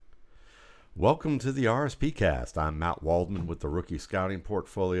Welcome to the RSP Cast. I'm Matt Waldman with the Rookie Scouting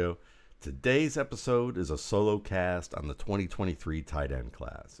Portfolio. Today's episode is a solo cast on the 2023 tight end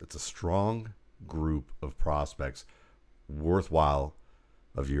class. It's a strong group of prospects worthwhile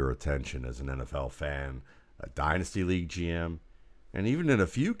of your attention as an NFL fan, a Dynasty League GM, and even in a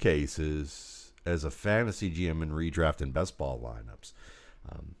few cases as a fantasy GM in redraft and best ball lineups.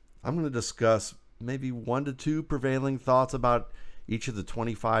 I'm going to discuss maybe 1 to 2 prevailing thoughts about each of the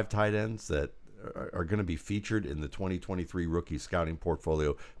 25 tight ends that are going to be featured in the 2023 Rookie Scouting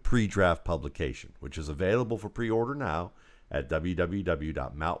Portfolio pre-draft publication, which is available for pre-order now at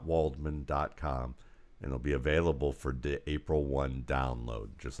www.mattwaldman.com, and it'll be available for the April 1 download,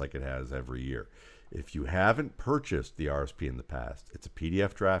 just like it has every year. If you haven't purchased the RSP in the past, it's a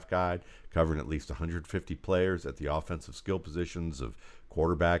PDF draft guide covering at least 150 players at the offensive skill positions of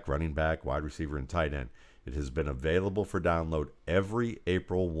quarterback, running back, wide receiver, and tight end. It has been available for download every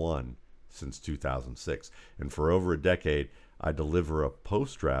April 1 since 2006. And for over a decade, I deliver a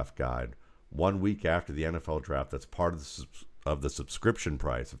post-draft guide 1 week after the NFL draft that's part of the subscription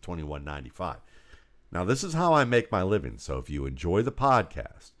price of $21.95. Now, this is how I make my living. So if you enjoy the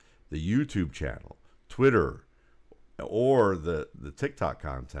podcast, the YouTube channel, Twitter, or the TikTok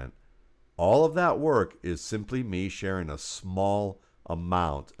content, all of that work is simply me sharing a small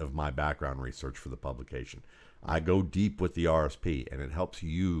amount of my background research for the publication. I go deep with the RSP, and it helps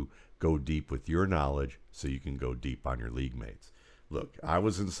you go deep with your knowledge so you can go deep on your league mates. Look, I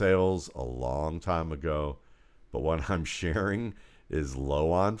was in sales a long time ago, but what I'm sharing is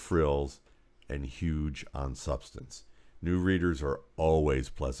low on frills and huge on substance. New readers are always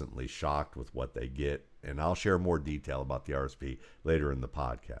pleasantly shocked with what they get, and I'll share more detail about the RSP later in the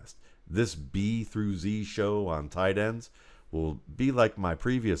podcast. This B through Z show on tight ends will be like my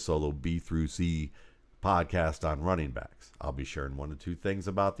previous solo B through C podcast on running backs. I'll be sharing 1 to 2 things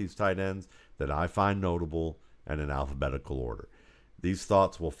about these tight ends that I find notable and in alphabetical order. These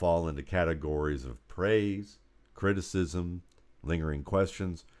thoughts will fall into categories of praise, criticism, lingering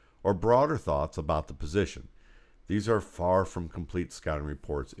questions, or broader thoughts about the position. These are far from complete scouting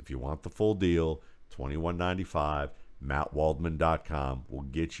reports. If you want the full deal, $21.95, mattwaldman.com will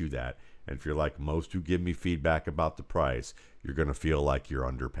get you that. And if you're like most who give me feedback about the price, you're going to feel like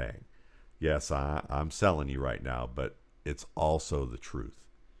you're underpaying. Yes, I'm selling you right now, but it's also the truth.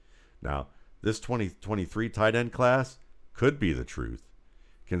 Now, this 2023 tight end class could be the truth.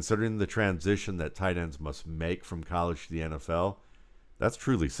 Considering the transition that tight ends must make from college to the NFL, that's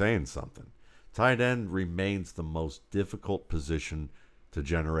truly saying something. Tight end remains the most difficult position to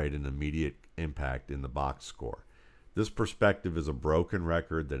generate an immediate impact in the box score. This perspective is a broken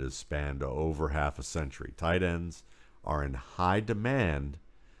record that has spanned over half a century. Tight ends are in high demand,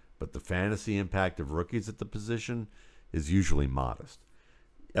 but the fantasy impact of rookies at the position is usually modest.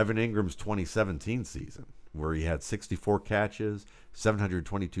 Evan Ingram's 2017 season, where he had 64 catches,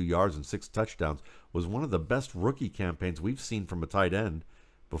 722 yards, and 6 touchdowns, was one of the best rookie campaigns we've seen from a tight end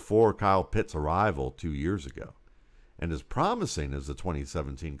before Kyle Pitts' arrival 2 years ago. And as promising as the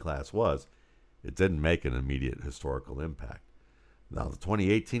 2017 class was, it didn't make an immediate historical impact. Now, the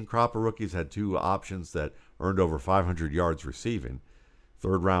 2018 crop of rookies had 2 options that earned over 500 yards receiving.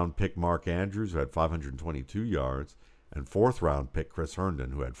 Third-round pick Mark Andrews, who had 522 yards, and fourth-round pick Chris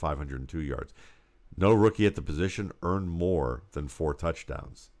Herndon, who had 502 yards. No rookie at the position earned more than 4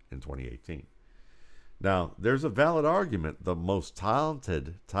 touchdowns in 2018. Now, there's a valid argument the most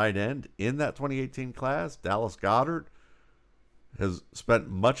talented tight end in that 2018 class, Dallas Goedert, has spent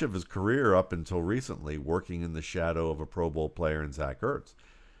much of his career up until recently working in the shadow of a Pro Bowl player in Zach Ertz.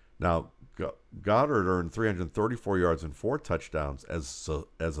 Now, Goddard earned 334 yards and 4 touchdowns as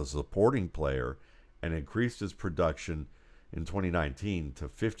a supporting player and increased his production in 2019 to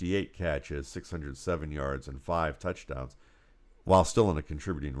 58 catches, 607 yards, and 5 touchdowns while still in a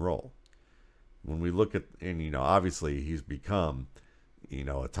contributing role. When we look at, and obviously he's become,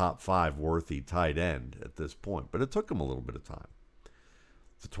 a top 5 worthy tight end at this point, but it took him a little bit of time.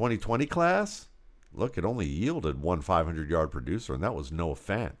 The 2020 class, look, it only yielded one 500-yard producer, and that was Noah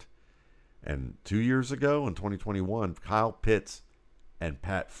Fant. And 2 years ago, in 2021, Kyle Pitts and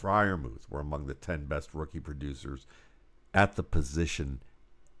Pat Freiermuth were among the 10 best rookie producers at the position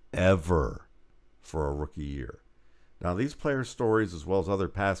ever for a rookie year. Now, these players' stories, as well as other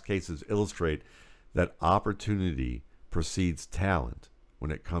past cases, illustrate that opportunity precedes talent when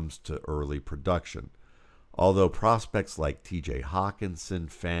it comes to early production. Although prospects like T.J. Hawkinson,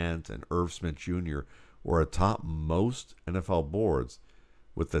 Fant, and Irv Smith Jr. were atop most NFL boards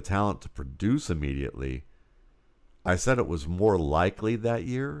with the talent to produce immediately, I said it was more likely that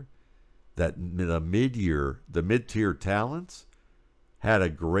year that the mid-tier talents had a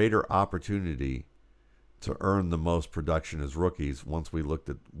greater opportunity to earn the most production as rookies once we looked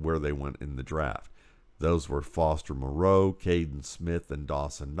at where they went in the draft. Those were Foster Moreau, Caden Smith, and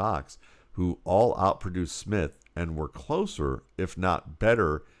Dawson Knox, who all outproduced Smith and were closer, if not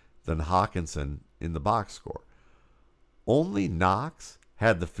better, than Hawkinson in the box score. Only Knox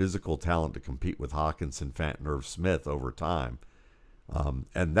had the physical talent to compete with Hawkinson, Fantner, Irv Smith over time.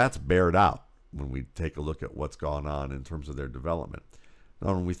 And that's bared out when we take a look at what's gone on in terms of their development.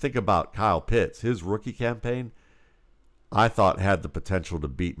 Now, when we think about Kyle Pitts, his rookie campaign, I thought had the potential to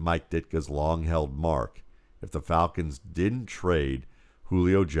beat Mike Ditka's long-held mark if the Falcons didn't trade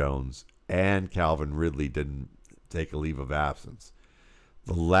Julio Jones and Calvin Ridley didn't take a leave of absence.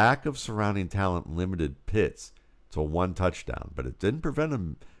 The lack of surrounding talent limited Pitts to one touchdown, but it didn't prevent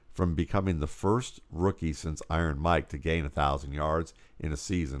him from becoming the first rookie since Iron Mike to gain 1,000 yards in a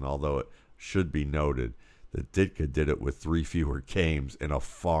season, although it should be noted that Ditka did it with 3 fewer games in a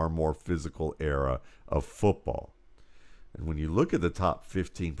far more physical era of football. And when you look at the top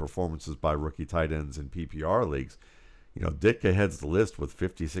 15 performances by rookie tight ends in PPR leagues, Ditka heads the list with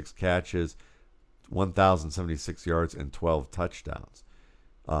 56 catches, 1,076 yards, and 12 touchdowns.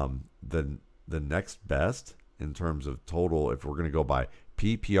 The next best in terms of total, if we're going to go by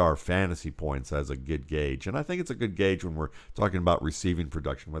PPR fantasy points as a good gauge, and I think it's a good gauge when we're talking about receiving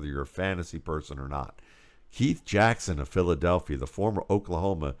production, whether you're a fantasy person or not. Keith Jackson of Philadelphia, the former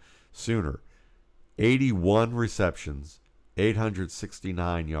Oklahoma Sooner, 81 receptions,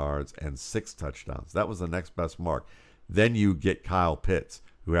 869 yards, and 6 touchdowns. That was the next best mark. Then you get Kyle Pitts,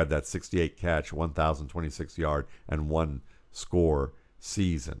 who had that 68 catch, 1,026 yard, and 1 score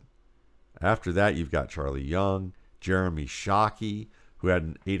season. After that, you've got Charlie Young, Jeremy Shockey, who had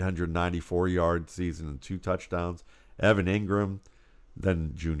an 894-yard season and 2 touchdowns, Evan Ingram,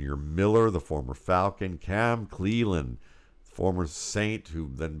 then Junior Miller, the former Falcon, Cam Cleland, former Saint, who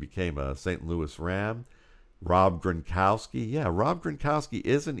then became a St. Louis Ram, Rob Gronkowski. Yeah, Rob Gronkowski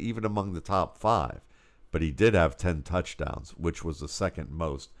isn't even among the top 5, but he did have 10 touchdowns, which was the second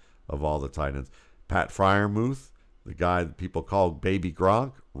most of all the tight ends. Pat Freiermuth, the guy that people call Baby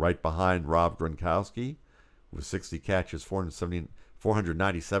Gronk, right behind Rob Gronkowski, with 60 catches,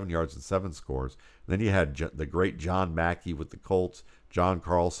 497 yards, and 7 scores. And then you had the great John Mackey with the Colts, John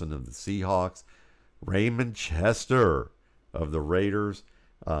Carlson of the Seahawks, Raymond Chester of the Raiders,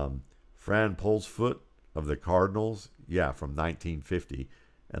 Fran Polsfoot of the Cardinals, from 1950,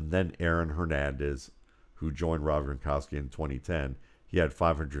 and then Aaron Hernandez, who joined Rob Gronkowski in 2010. He had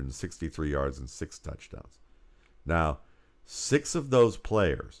 563 yards and 6 touchdowns. Now, 6 of those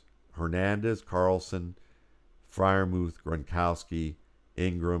players, Hernandez, Carlson, Freiermuth, Gronkowski,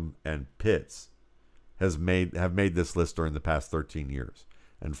 Ingram, and Pitts, have made this list during the past 13 years.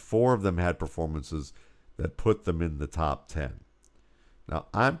 And 4 of them had performances that put them in the top 10. Now,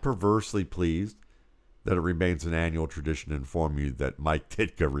 I'm perversely pleased that it remains an annual tradition to inform you that Mike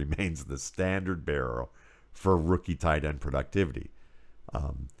Ditka remains the standard bearer for rookie tight end productivity.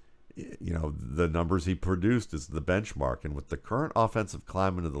 The numbers he produced is the benchmark, and with the current offensive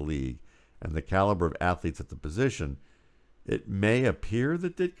climate of the league and the caliber of athletes at the position, it may appear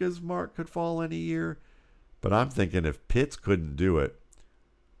that Ditka's mark could fall any year, but I'm thinking if Pitts couldn't do it,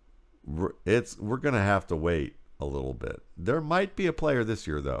 we're going to have to wait a little bit. There might be a player this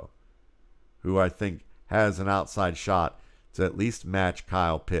year, though, who I think has an outside shot to at least match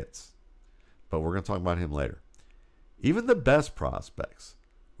Kyle Pitts, but we're going to talk about him later. Even the best prospects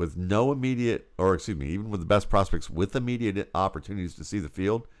with even with the best prospects with immediate opportunities to see the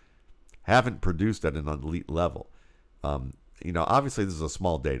field, haven't produced at an elite level. Obviously this is a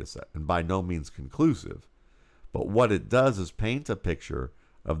small data set and by no means conclusive, but what it does is paint a picture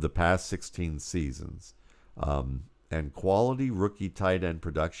of the past 16 seasons. And quality rookie tight end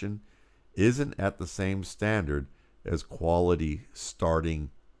production isn't at the same standard as quality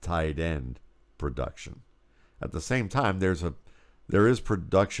starting tight end production. At the same time, there is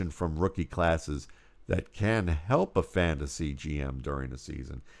production from rookie classes that can help a fantasy GM during a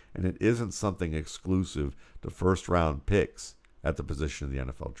season, and it isn't something exclusive to first-round picks at the position of the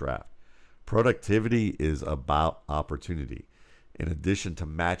NFL draft. Productivity is about opportunity. In addition to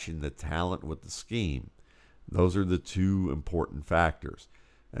matching the talent with the scheme, those are the 2 important factors.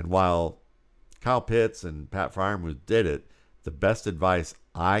 And while Kyle Pitts and Pat Freiermuth did it, the best advice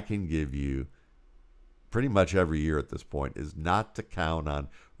I can give you pretty much every year at this point is not to count on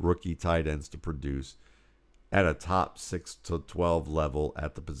rookie tight ends to produce at a top 6 to 12 level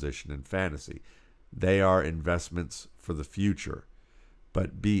at the position in fantasy. They are investments for the future,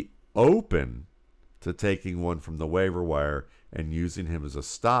 but be open to taking one from the waiver wire and using him as a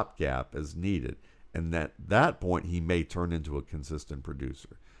stopgap as needed. And at that point, he may turn into a consistent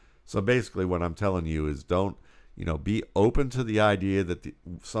producer. So basically, what I'm telling you is don't, be open to the idea that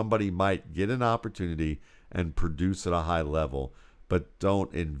somebody might get an opportunity and produce at a high level, but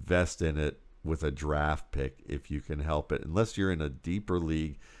don't invest in it with a draft pick if you can help it, unless you're in a deeper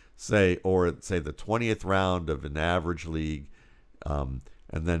league, say the 20th round of an average league, and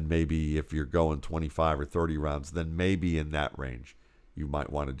then maybe if you're going 25 or 30 rounds, then maybe in that range you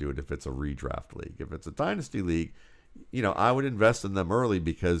might want to do it if it's a redraft league. If it's a dynasty league, I would invest in them early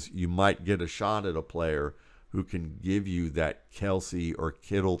because you might get a shot at a player who can give you that Kelsey or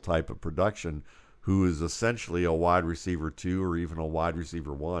Kittle type of production, who is essentially a wide receiver 2 or even a wide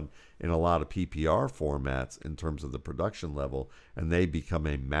receiver 1 in a lot of PPR formats in terms of the production level, and they become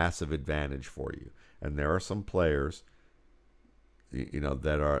a massive advantage for you. And there are some players,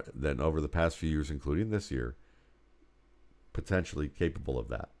 that over the past few years, including this year, potentially capable of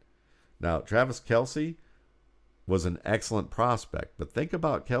that. Now, Travis Kelce was an excellent prospect, but think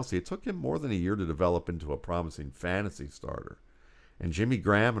about Kelce. It took him more than a year to develop into a promising fantasy starter. And Jimmy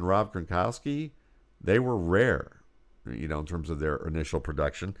Graham and Rob Gronkowski, they were rare, in terms of their initial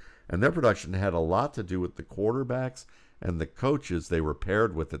production. And their production had a lot to do with the quarterbacks and the coaches they were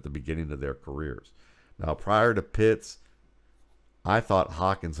paired with at the beginning of their careers. Now, prior to Pitts, I thought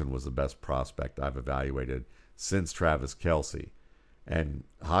Hockenson was the best prospect I've evaluated since Travis Kelce. And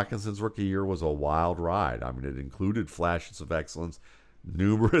Hawkinson's rookie year was a wild ride. I mean, it included flashes of excellence,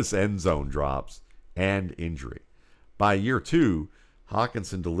 numerous end zone drops, and injury. By year 2,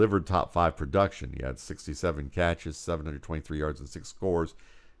 Hockenson delivered top 5 production. He had 67 catches, 723 yards, and 6 scores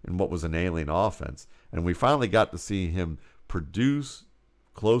in what was an alien offense. And we finally got to see him produce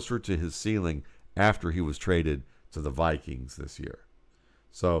closer to his ceiling after he was traded to the Vikings this year.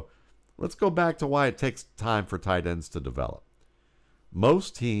 So let's go back to why it takes time for tight ends to develop.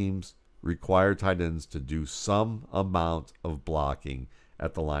 Most teams require tight ends to do some amount of blocking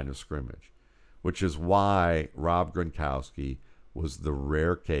at the line of scrimmage, which is why Rob Gronkowski was the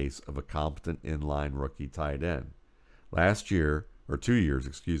rare case of a competent inline rookie tight end. 2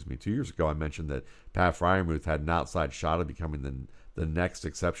 years ago, I mentioned that Pat Freiermuth had an outside shot of becoming the next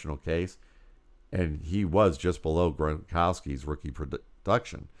exceptional case, and he was just below Gronkowski's rookie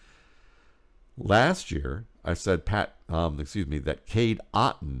production. Last year, I said that Cade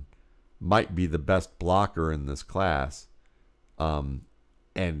Otton might be the best blocker in this class,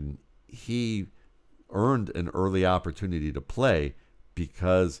 and he earned an early opportunity to play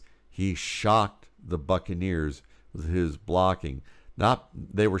because he shocked the Buccaneers with his blocking.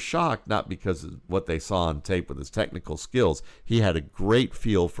 They were shocked not because of what they saw on tape with his technical skills. He had a great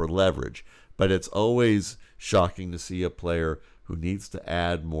feel for leverage, but it's always shocking to see a player who needs to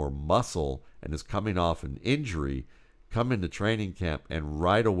add more muscle and is coming off an injury come into training camp and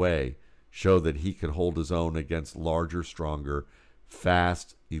right away show that he could hold his own against larger, stronger,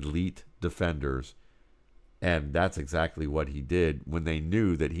 fast, elite defenders. And that's exactly what he did when they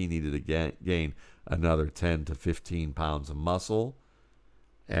knew that he needed to gain another 10 to 15 pounds of muscle,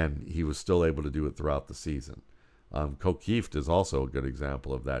 and he was still able to do it throughout the season. Kokieft is also a good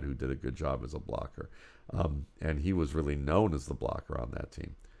example of that, who did a good job as a blocker. And he was really known as the blocker on that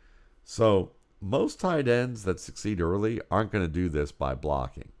team. So most tight ends that succeed early aren't going to do this by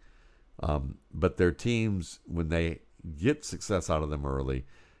blocking. But their teams, when they get success out of them early,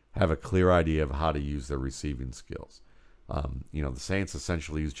 have a clear idea of how to use their receiving skills. The Saints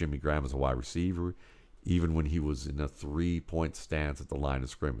essentially used Jimmy Graham as a wide receiver, even when he was in a 3-point stance at the line of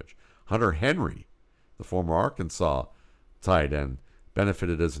scrimmage. Hunter Henry, the former Arkansas tight end,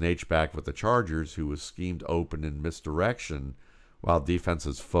 benefited as an H-back with the Chargers, who was schemed open in misdirection, while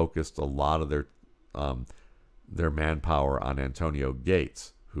defenses focused a lot of their manpower on Antonio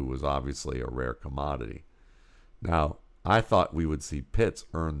Gates, who was obviously a rare commodity. Now, I thought we would see Pitts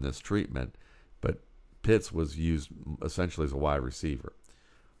earn this treatment, but Pitts was used essentially as a wide receiver.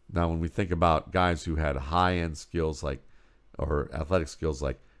 Now, when we think about guys who had high-end skills or athletic skills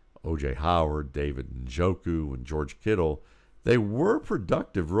like O.J. Howard, David Njoku, and George Kittle, they were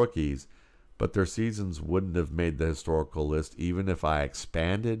productive rookies, but their seasons wouldn't have made the historical list even if I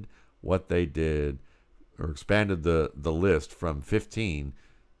expanded what they did, or expanded the list from 15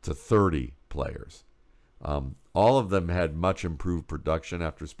 to 30 players. All of them had much improved production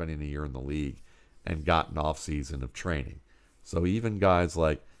after spending a year in the league and got an off-season of training. So even guys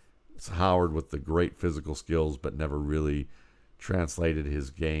like Howard with the great physical skills but never really translated his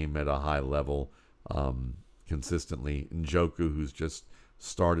game at a high level consistently. Njoku, who's just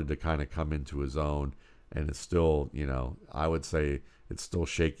started to kind of come into his own and is still, I would say it's still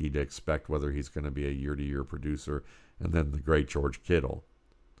shaky to expect whether he's going to be a year-to-year producer. And then the great George Kittle.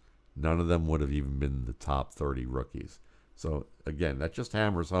 none of them would have even been the top 30 rookies. So again, that just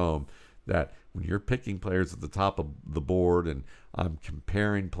hammers home that when you're picking players at the top of the board, and I'm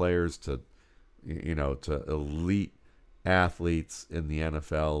comparing players to, to elite athletes in the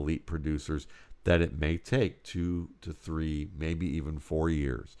NFL, elite producers, that it may take 2 to 3, maybe even 4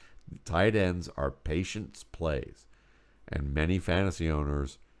 years. Tight ends are patience plays, and many fantasy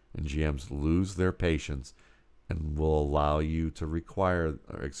owners and GMs lose their patience and will allow you to acquire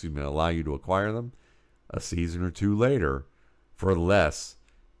them a season or two later for less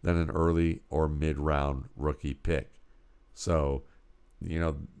than an early or mid-round rookie pick. So,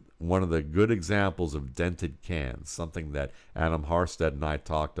 one of the good examples of dented cans, something that Adam Harstead and I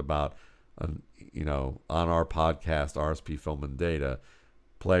talked about, on our podcast, RSP Film and Data,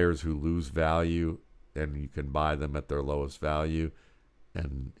 players who lose value and you can buy them at their lowest value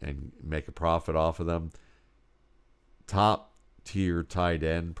and make a profit off of them. Top tier tight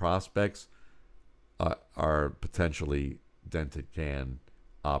end prospects are potentially dented can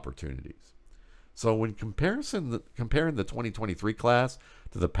opportunities. So when comparing the 2023 class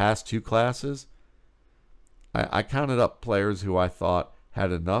to the past two classes, I counted up players who I thought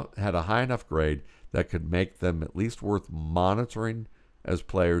had a high enough grade that could make them at least worth monitoring as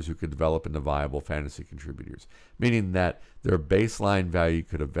players who could develop into viable fantasy contributors, meaning that their baseline value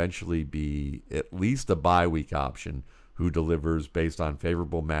could eventually be at least a bye week option who delivers based on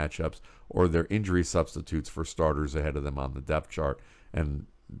favorable matchups or their injury substitutes for starters ahead of them on the depth chart and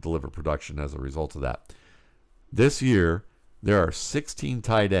deliver production as a result of that. This year, there are 16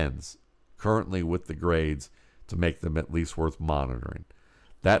 tight ends currently with the grades to make them at least worth monitoring.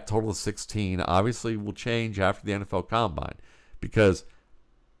 That total of 16 obviously will change after the NFL Combine, because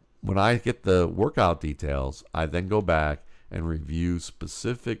when I get the workout details, I then go back and review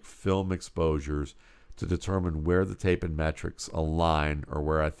specific film exposures to determine where the tape and metrics align or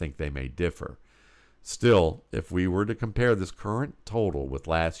where I think they may differ. Still, if we were to compare this current total with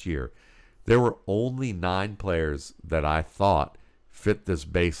last year, there were only 9 players that I thought fit this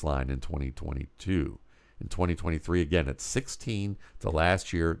baseline in 2022. In 2023, again, it's 16 to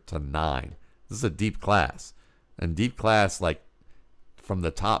last year to 9. This is a deep class. And deep class, like from the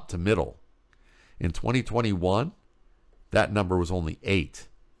top to middle. In 2021, that number was only 8.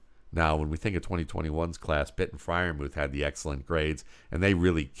 Now, when we think of 2021's class, Pitt and Freiermuth had the excellent grades, and they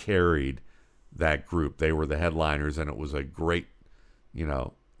really carried that group. They were the headliners, and it was a great,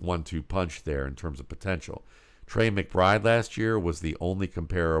 1-2 punch there in terms of potential. Trey McBride last year was the only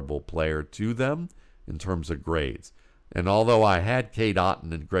comparable player to them in terms of grades. And although I had Cade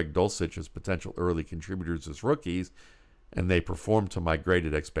Otton and Greg Dulcich as potential early contributors as rookies, and they performed to my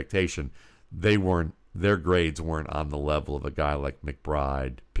graded expectation, their grades weren't on the level of a guy like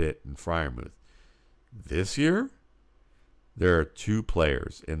McBride, Pitt, and Freiermuth. This year, there are 2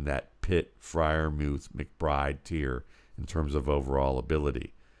 players in that Pitt, Freiermuth, McBride tier in terms of overall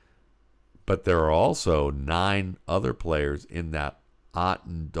ability. But there are also 9 other players in that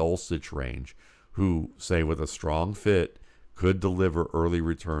Otton-Dulcich range who, say with a strong fit, could deliver early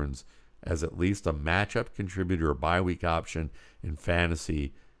returns as at least a matchup contributor or bye week option in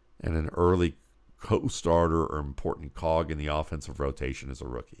fantasy and an early co-starter or important cog in the offensive rotation as a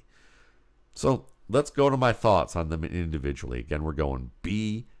rookie. So let's go to my thoughts on them individually. Again, we're going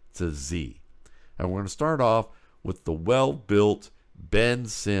B to Z. And we're going to start off with the well-built Ben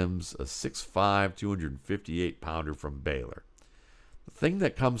Sims, a 6'5", 258-pounder from Baylor. The thing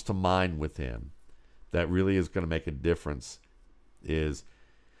that comes to mind with him that really is going to make a difference is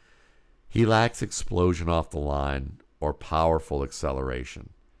he lacks explosion off the line or powerful acceleration.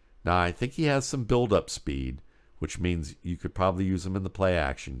 Now, I think he has some build-up speed, which means you could probably use him in the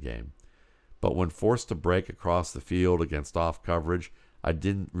play-action game. But when forced to break across the field against off coverage, I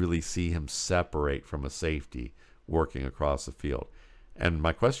didn't really see him separate from a safety working across the field. And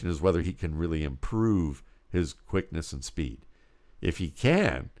my question is whether he can really improve his quickness and speed. If he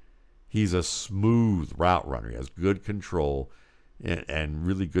can, he's a smooth route runner. He has good control and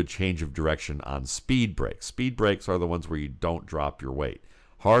really good change of direction on speed breaks. Speed breaks are the ones where you don't drop your weight.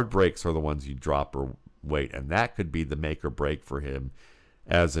 Hard breaks are the ones you drop your weight, and that could be the make or break for him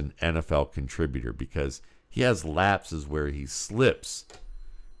as an NFL contributor, because he has lapses where he slips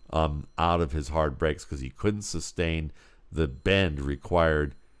out of his hard breaks because he couldn't sustain the bend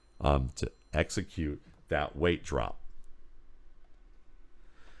required to execute that weight drop.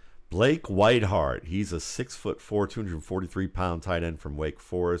 Blake Whiteheart, he's a 6'4", 243-pound tight end from Wake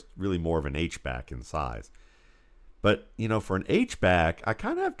Forest, really more of an H-back in size. But, for an H-back, I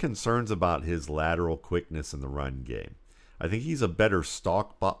kind of have concerns about his lateral quickness in the run game. I think he's a better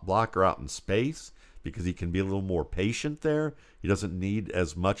stalk blocker out in space because he can be a little more patient there. He doesn't need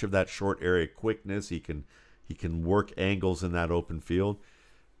as much of that short area quickness. He can work angles in that open field.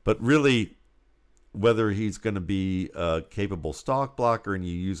 But really, whether he's going to be a capable stock blocker and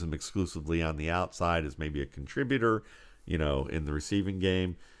you use him exclusively on the outside as maybe a contributor, in the receiving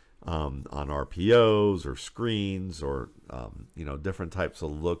game, on RPOs or screens or, different types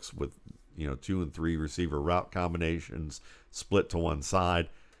of looks with, 2 and 3 receiver route combinations split to one side.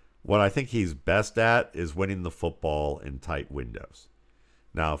 What I think he's best at is winning the football in tight windows.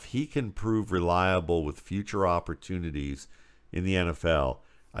 Now, if he can prove reliable with future opportunities in the NFL,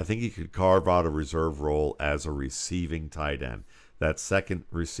 I think he could carve out a reserve role as a receiving tight end. That second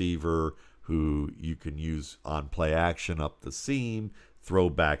receiver who you can use on play action up the seam, throw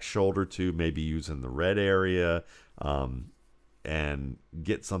back shoulder to, maybe use in the red area, and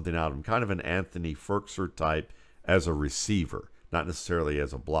get something out of him. Kind of an Anthony Firkser type as a receiver, not necessarily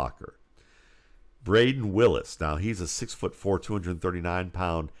as a blocker. Braden Willis. Now, he's a 6'4",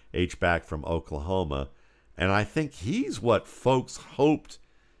 239-pound H-back from Oklahoma, and I think he's what folks hoped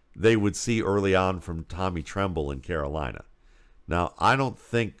they would see early on from Tommy Tremble in Carolina. Now, I don't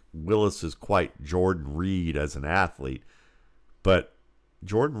think Willis is quite Jordan Reed as an athlete, but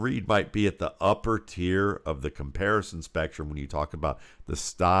Jordan Reed might be at the upper tier of the comparison spectrum when you talk about the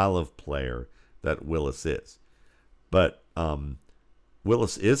style of player that Willis is. But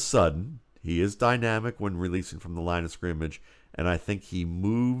Willis is sudden. He is dynamic when releasing from the line of scrimmage, and I think he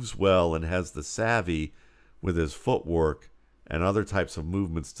moves well and has the savvy with his footwork and other types of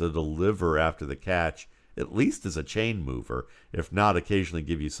movements to deliver after the catch, at least as a chain mover, if not occasionally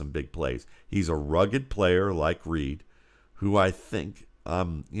give you some big plays. He's a rugged player like Reed, who I think,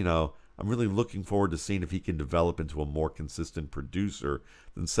 I'm really looking forward to seeing if he can develop into a more consistent producer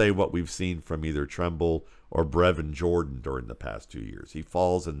than, say, what we've seen from either Tremble or Brevin Jordan during the past 2 years. He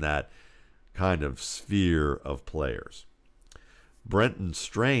falls in that kind of sphere of players. Brenton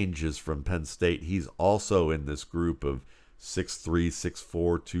Strange is from Penn State. He's also in this group of 6'3",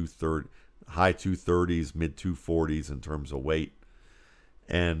 6'4", 230, high 230s, mid 240s in terms of weight.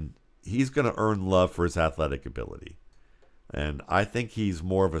 And he's going to earn love for his athletic ability. And I think he's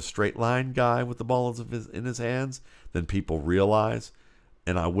more of a straight line guy with the ball in his hands than people realize.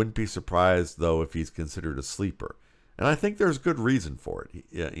 And I wouldn't be surprised, though, if he's considered a sleeper. And I think there's good reason for it.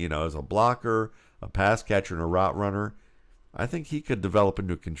 As a blocker, a pass catcher, and a route runner, I think he could develop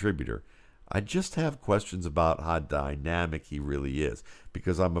into a contributor. I just have questions about how dynamic he really is,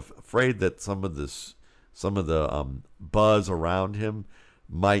 because I'm afraid that some of the buzz around him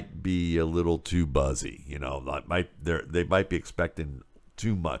might be a little too buzzy. They might be expecting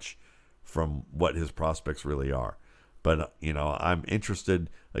too much from what his prospects really are. But I'm interested.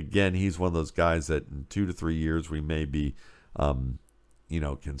 Again, he's one of those guys that in 2 to 3 years we may be,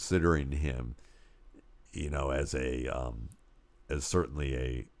 considering him, as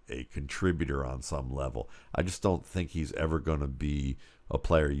certainly a contributor on some level. I just don't think he's ever going to be a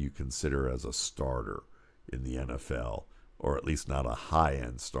player you consider as a starter in the NFL, or at least not a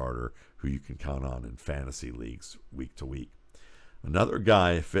high-end starter who you can count on in fantasy leagues week to week. Another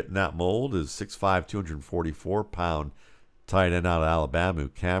guy fitting that mold is 6'5", 244-pound tight end out of Alabama,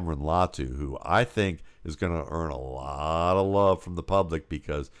 Cameron Latu, who I think is going to earn a lot of love from the public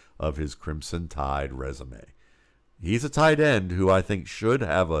because of his Crimson Tide resume. He's a tight end who I think should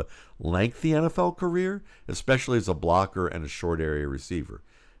have a lengthy NFL career, especially as a blocker and a short area receiver.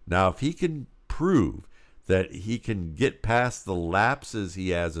 Now, if he can prove that he can get past the lapses he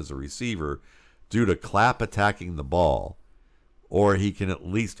has as a receiver due to Clapp attacking the ball, or he can at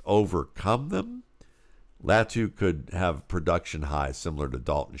least overcome them, Latu could have production highs similar to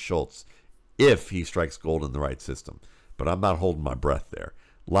Dalton Schultz if he strikes gold in the right system. But I'm not holding my breath there.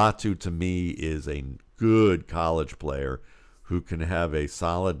 Latu, to me, is a good college player who can have a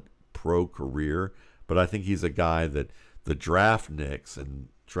solid pro career, but I think he's a guy that the draftniks and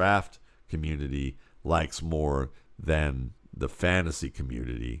draft community likes more than the fantasy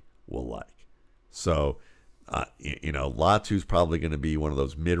community will like. So, Latu's probably going to be one of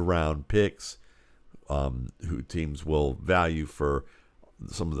those mid-round picks who teams will value for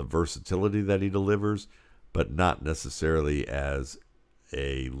some of the versatility that he delivers, but not necessarily as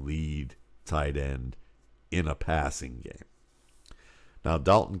a lead tight end in a passing game. Now,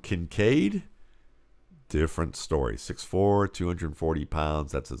 Dalton Kincaid, different story. 6'4", 240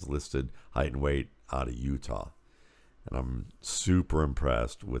 pounds. That's his listed height and weight out of Utah. And I'm super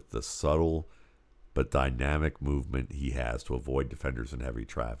impressed with the subtle but dynamic movement he has to avoid defenders in heavy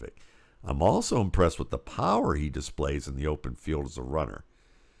traffic. I'm also impressed with the power he displays in the open field as a runner.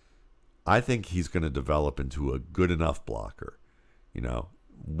 I think he's going to develop into a good enough blocker.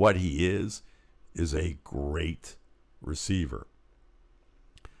 What he is is a great receiver.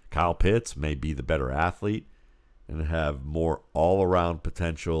 Kyle Pitts may be the better athlete and have more all-around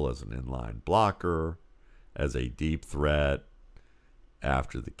potential as an inline blocker, as a deep threat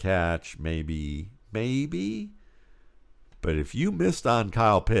after the catch, maybe. But if you missed on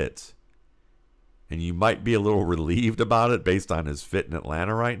Kyle Pitts, and you might be a little relieved about it based on his fit in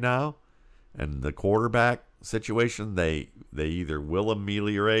Atlanta right now, and the quarterback situation, they either will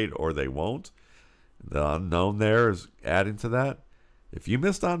ameliorate or they won't. The unknown there is adding to that. If you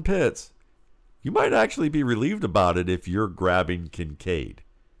missed on Pitts, you might actually be relieved about it if you're grabbing Kincaid.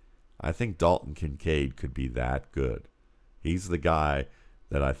 I think Dalton Kincaid could be that good. He's the guy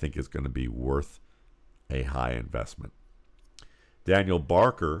that I think is going to be worth a high investment. Daniel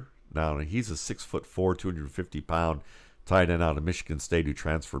Barker, now he's a 6'4", 250-pound tight end out of Michigan State who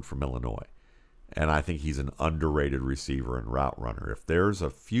transferred from Illinois. And I think he's an underrated receiver and route runner. If there's a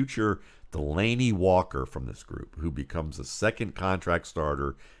future Delaney Walker from this group who becomes a second contract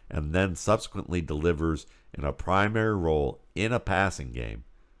starter and then subsequently delivers in a primary role in a passing game,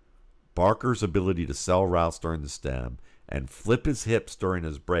 Barker's ability to sell routes during the stem and flip his hips during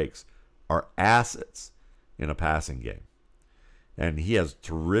his breaks are assets in a passing game. And he has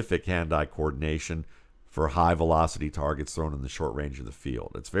terrific hand-eye coordination for high-velocity targets thrown in the short range of the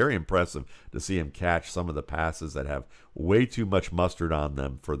field. It's very impressive to see him catch some of the passes that have way too much mustard on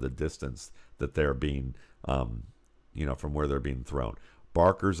them for the distance that they're being, from where they're being thrown.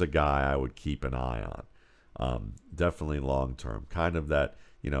 Barker's a guy I would keep an eye on. Definitely long-term. Kind of that,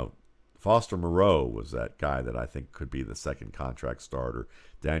 Foster Moreau was that guy that I think could be the second contract starter.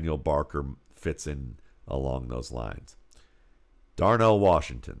 Daniel Barker fits in along those lines. Darnell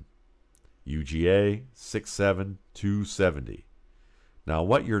Washington, UGA, 6'7", 270. Now,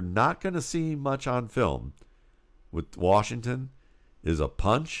 what you're not going to see much on film with Washington is a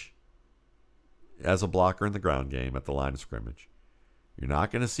punch as a blocker in the ground game at the line of scrimmage. You're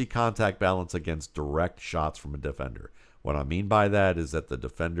not going to see contact balance against direct shots from a defender. What I mean by that is that the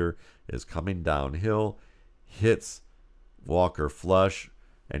defender is coming downhill, hits Walker flush,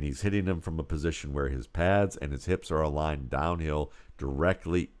 and he's hitting him from a position where his pads and his hips are aligned downhill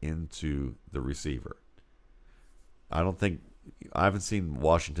directly into the receiver. I haven't seen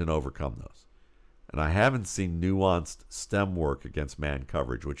Washington overcome those. And I haven't seen nuanced stem work against man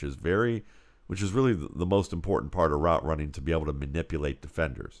coverage, which is really the most important part of route running, to be able to manipulate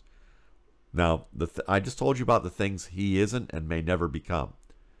defenders. Now, I just told you about the things he isn't and may never become.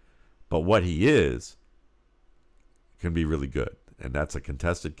 But what he is can be really good. And that's a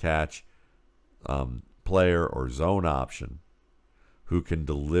contested catch player or zone option who can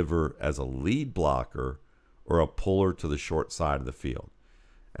deliver as a lead blocker or a puller to the short side of the field.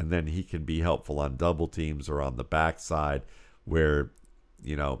 And then he can be helpful on double teams or on the backside where,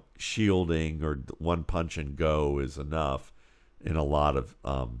 shielding or one punch and go is enough in a lot of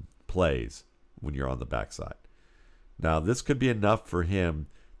plays when you're on the backside. Now, this could be enough for him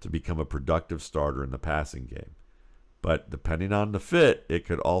to become a productive starter in the passing game. But depending on the fit, it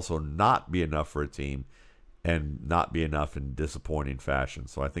could also not be enough for a team and not be enough in disappointing fashion.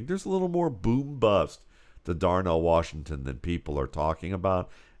 So I think there's a little more boom bust to Darnell Washington than people are talking about.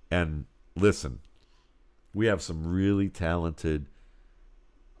 And listen, we have some really talented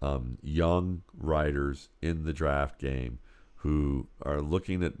young writers in the draft game who are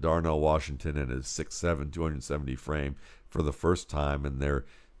looking at Darnell Washington and his 6'7", 270 frame for the first time, and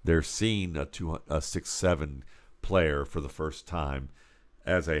they're seeing a 6'7" player for the first time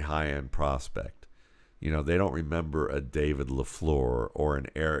as a high-end prospect. They don't remember a David LaFleur or an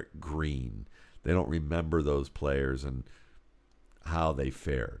Eric Green. They don't remember those players and how they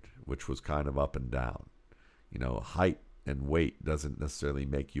fared, which was kind of up and down. Height and weight doesn't necessarily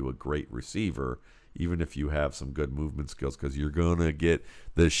make you a great receiver, even if you have some good movement skills, because you're going to get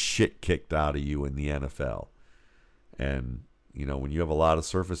the shit kicked out of you in the NFL. And, when you have a lot of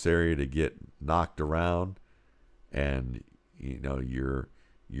surface area to get knocked around, and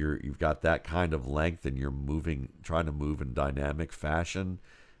you've got that kind of length, and you're trying to move in dynamic fashion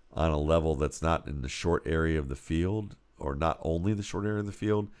on a level that's not in the short area of the field, or not only the short area of the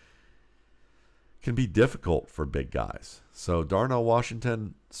field, can be difficult for big guys. So Darnell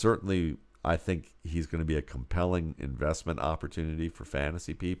Washington, certainly I think he's going to be a compelling investment opportunity for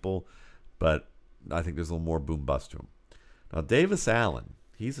fantasy people, but I think there's a little more boom bust to him. Now, Davis Allen,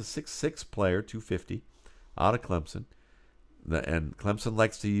 he's a 6'6" player, 250, out of Clemson. And Clemson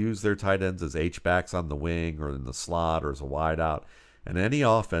likes to use their tight ends as H-backs on the wing or in the slot or as a wideout. And any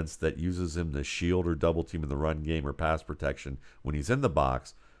offense that uses him to shield or double team in the run game or pass protection when he's in the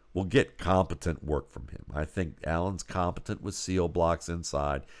box will get competent work from him. I think Allen's competent with seal blocks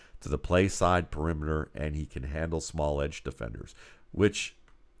inside. to the play side perimeter, and he can handle small edge defenders, which,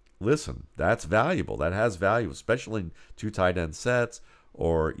 listen, that's valuable. That has value, especially in two tight end sets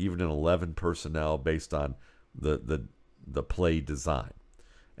or even in 11 personnel based on the play design.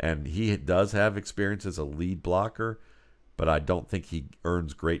 And he does have experience as a lead blocker, but I don't think he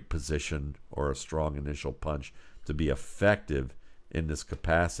earns great position or a strong initial punch to be effective in this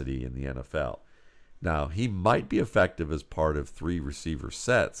capacity in the NFL. Now, he might be effective as part of 3 receiver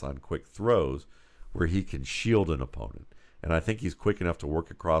sets on quick throws where he can shield an opponent. And I think he's quick enough to work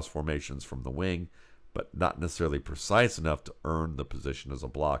across formations from the wing, but not necessarily precise enough to earn the position as a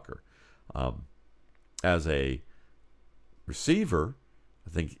blocker. As a receiver, I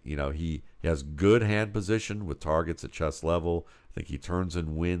think he has good hand position with targets at chest level. I think he turns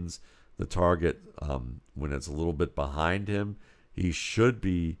and wins the target when it's a little bit behind him. He should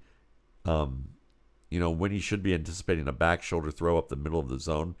be, when he should be anticipating a back shoulder throw up the middle of the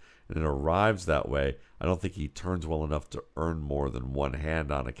zone, and it arrives that way. I don't think he turns well enough to earn more than one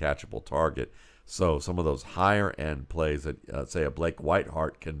hand on a catchable target. So some of those higher end plays that, say, a Blake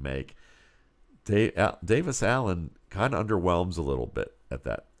Whiteheart can make, Davis Allen kind of underwhelms a little bit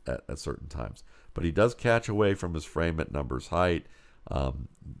at certain times. But he does catch away from his frame at numbers height,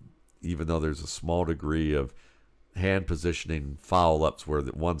 even though there's a small degree of hand positioning foul ups where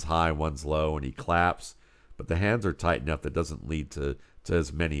one's high, one's low, and he claps. But the hands are tight enough that doesn't lead to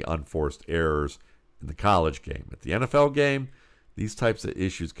as many unforced errors in the college game. At the NFL game, these types of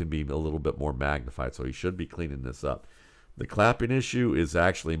issues can be a little bit more magnified, so he should be cleaning this up. The clapping issue is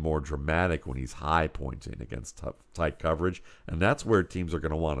actually more dramatic when he's high pointing against tight coverage, and that's where teams are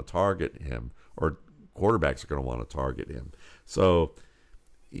going to want to target him, or quarterbacks are going to want to target him. So,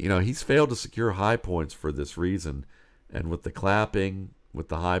 he's failed to secure high points for this reason, and with the clapping, with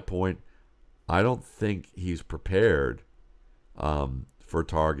the high point, I don't think he's prepared for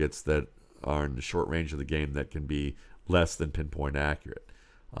targets that are in the short range of the game that can be less than pinpoint accurate.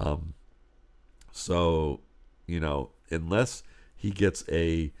 Unless he gets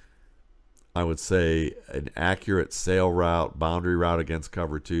I would say, an accurate sail route, boundary route against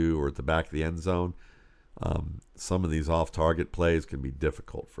cover 2 or at the back of the end zone, some of these off-target plays can be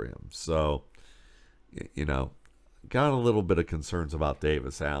difficult for him. So, got a little bit of concerns about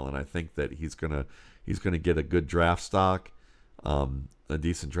Davis Allen. I think that he's gonna get a good draft stock, a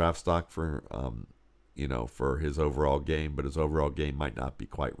decent draft stock for for his overall game, but his overall game might not be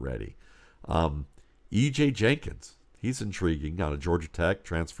quite ready. E.J. Jenkins, he's intriguing. Out of Georgia Tech,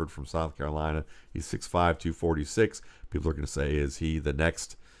 transferred from South Carolina. He's 6'5", 246. People are going to say, is he the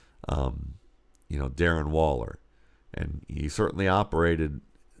next, Darren Waller? And he certainly operated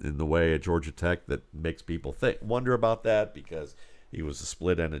in the way at Georgia Tech that makes people wonder about that, because he was a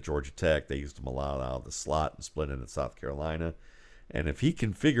split end at Georgia Tech. They used him a lot out of the slot and split end at South Carolina. And if he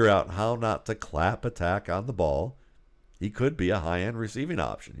can figure out how not to clap attack on the ball, he could be a high-end receiving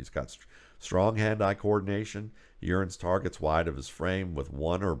option. He's got strong hand-eye coordination. He earns targets wide of his frame with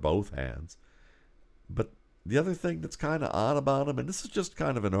one or both hands. But the other thing that's kind of odd about him, and this is just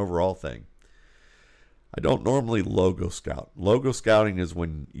kind of an overall thing, I don't normally logo scout. Logo scouting is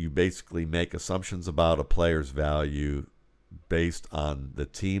when you basically make assumptions about a player's value based on the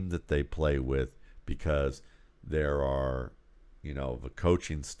team that they play with, because there are, the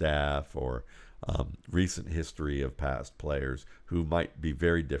coaching staff or recent history of past players who might be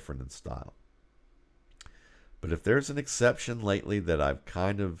very different in style. But if there's an exception lately that I've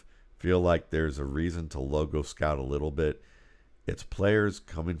kind of feel like there's a reason to logo scout a little bit, it's players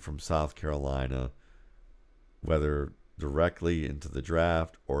coming from South Carolina, whether directly into the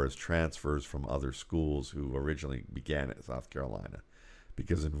draft or as transfers from other schools who originally began at South Carolina.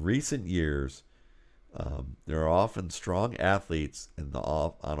 Because in recent years, there are often strong athletes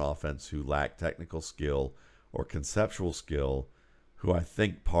on offense who lack technical skill or conceptual skill, who I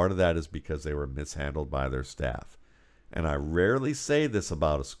think part of that is because they were mishandled by their staff. And I rarely say this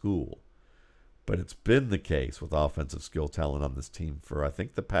about a school, but it's been the case with offensive skill talent on this team for, I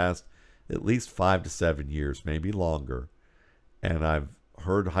think, the past at least 5 to 7 years, maybe longer. And I've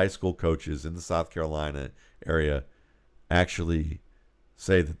heard high school coaches in the South Carolina area actually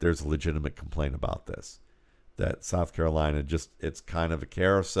say that there's a legitimate complaint about this, that South Carolina it's kind of a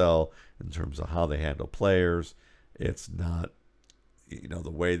carousel in terms of how they handle players. It's not, the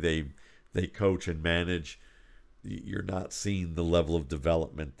way they coach and manage, you're not seeing the level of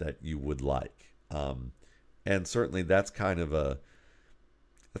development that you would like. And certainly that's kind of a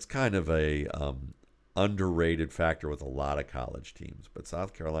underrated factor with a lot of college teams. But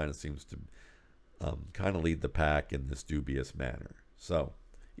South Carolina seems to kind of lead the pack in this dubious manner. So,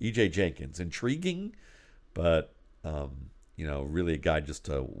 E.J. Jenkins, intriguing, but really a guy just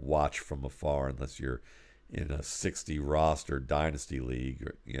to watch from afar, unless you're in a 60 roster dynasty league,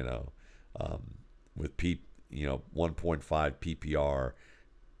 or, with 1.5 PPR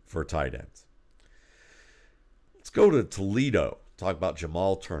for tight ends. Let's go to Toledo. Talk about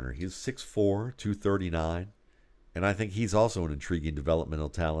Jamal Turner. He's 6'4", 239. And I think he's also an intriguing developmental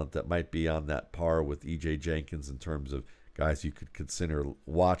talent that might be on that par with E.J. Jenkins in terms of guys you could consider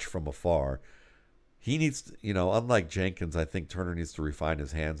watch from afar. He needs to, unlike Jenkins, I think Turner needs to refine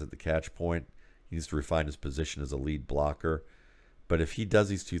his hands at the catch point. He needs to refine his position as a lead blocker. But if he does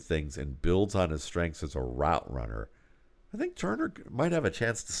these two things and builds on his strengths as a route runner, I think Turner might have a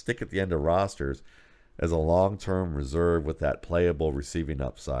chance to stick at the end of rosters as a long-term reserve with that playable receiving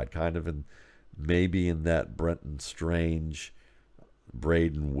upside, kind of maybe in that Brenton Strange,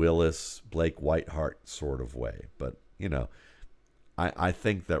 Braden Willis, Blake Whiteheart sort of way. But, I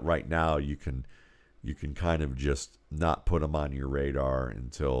think that right now you can kind of just not put him on your radar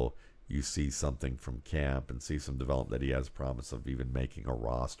until you see something from camp and see some development that he has promise of even making a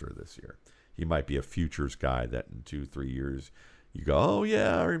roster this year. He might be a futures guy that in 2-3 years you go, oh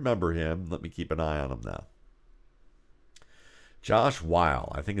yeah, I remember him. Let me keep an eye on him now. Josh Weil.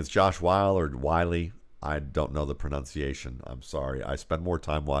 I think it's Josh Weil or Wiley. I don't know the pronunciation. I'm sorry. I spend more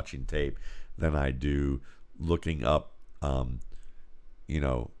time watching tape than I do looking up,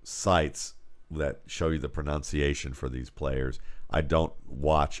 sites that show you the pronunciation for these players. I don't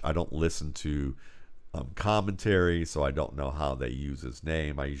listen to commentary, so I don't know how they use his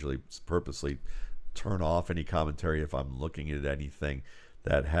name. I usually purposely turn off any commentary if I'm looking at anything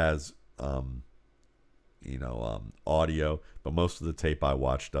that has audio, but most of the tape I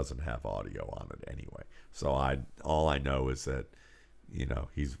watch doesn't have audio on it anyway. So all I know is that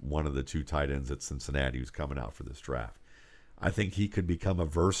he's one of the two tight ends at Cincinnati who's coming out for this draft. I think he could become a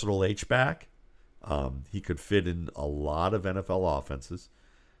versatile H-back. He could fit in a lot of NFL offenses.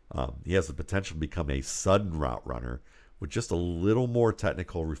 He has the potential to become a sudden route runner with just a little more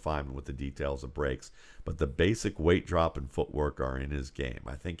technical refinement with the details of breaks. But the basic weight drop and footwork are in his game.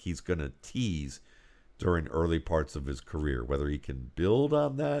 I think he's going to tease during early parts of his career. Whether he can build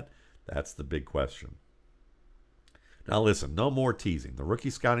on that, that's the big question. Now listen, no more teasing. The Rookie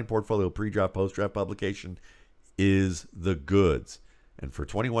Scouting Portfolio pre-draft, post-draft publication is the goods. And for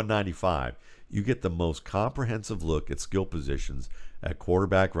 $21.95, you get the most comprehensive look at skill positions at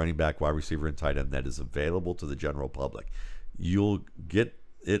quarterback, running back, wide receiver, and tight end that is available to the general public. You'll get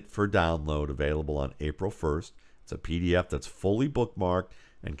it for download available on April 1st. It's a PDF that's fully bookmarked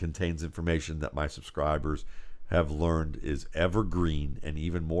and contains information that my subscribers have learned is evergreen and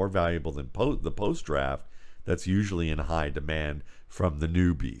even more valuable than the post-draft that's usually in high demand from the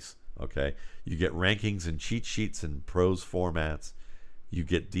newbies. Okay, you get rankings and cheat sheets in prose formats. You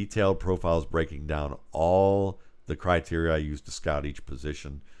get detailed profiles breaking down all the criteria I use to scout each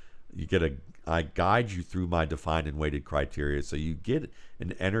position. I guide you through my defined and weighted criteria, so you get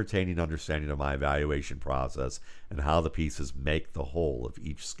an entertaining understanding of my evaluation process and how the pieces make the whole of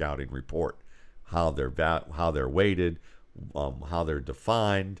each scouting report, how they're weighted, how they're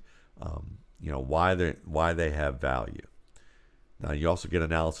defined, why they have value. Now you also get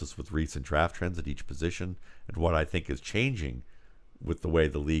analysis with recent draft trends at each position and what I think is changing with the way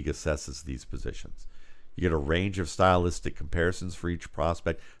the league assesses these positions. You get a range of stylistic comparisons for each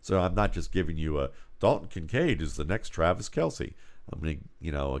prospect. So I'm not just giving you a Dalton Kincaid is the next Travis Kelce. I mean,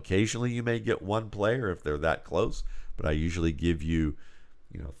 occasionally you may get one player if they're that close, but I usually give you,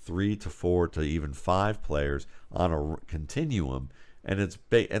 3 to 4 to even 5 players on a continuum, and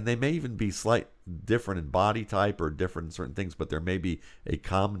and they may even be slight different in body type or different in certain things, but there may be a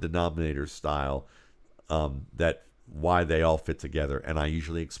common denominator style that why they all fit together, and I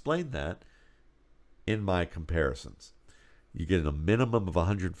usually explain that in my comparisons. You get a minimum of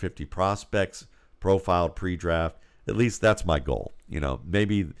 150 prospects profiled pre-draft. At least that's my goal.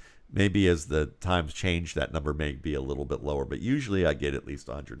 Maybe as the times change, that number may be a little bit lower, but usually I get at least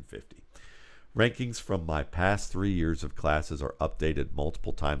 150. Rankings from my past 3 years of classes are updated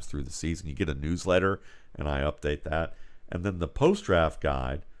multiple times through the season. You get a newsletter, and I update that. And then the post-draft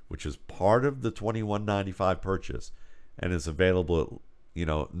guide, which is part of the $21.95 purchase and is available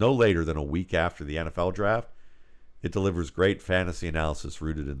no later than a week after the NFL draft. It delivers great fantasy analysis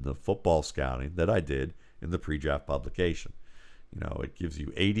rooted in the football scouting that I did in the pre-draft publication. It gives you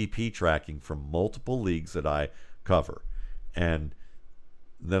ADP tracking from multiple leagues that I cover. And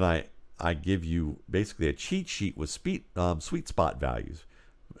then I give you basically a cheat sheet with sweet spot values.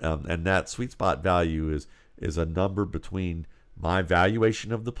 And that sweet spot value is a number between my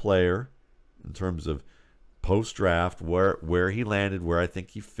valuation of the player in terms of post-draft, where he landed, where I think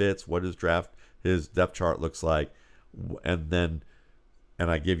he fits, what his depth chart looks like, and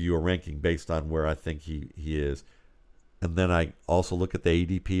I give you a ranking based on where I think he is. And then I also look at the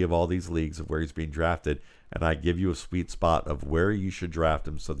ADP of all these leagues of where he's being drafted, and I give you a sweet spot of where you should draft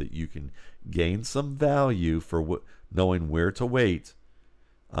him so that you can gain some value for knowing where to wait,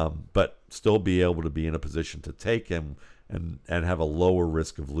 but still be able to be in a position to take him and have a lower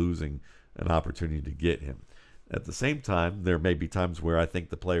risk of losing an opportunity to get him. At the same time, there may be times where I think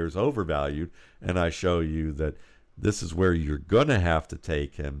the player is overvalued, and I show you that this is where you're going to have to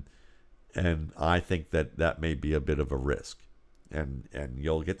take him, and I think that may be a bit of a risk. And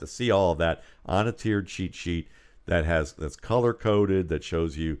you'll get to see all of that on a tiered cheat sheet that's color coded, that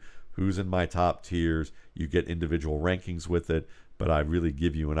shows you who's in my top tiers. You get individual rankings with it, but I really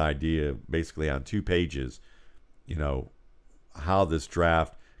give you an idea basically on 2 pages, how this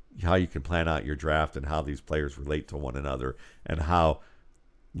draft, how you can plan out your draft, and how these players relate to one another, and how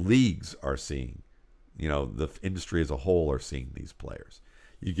leagues are seeing, the industry as a whole are seeing these players.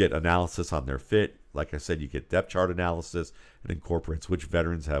 You get analysis on their fit. Like I said, you get depth chart analysis. It incorporates which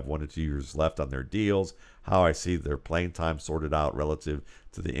veterans have 1 to 2 years left on their deals, how I see their playing time sorted out relative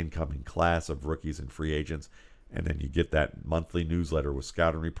to the incoming class of rookies and free agents. And then you get that monthly newsletter with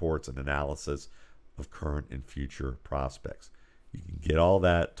scouting reports and analysis of current and future prospects. You can get all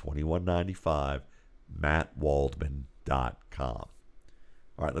that, $21.95, mattwaldman.com. All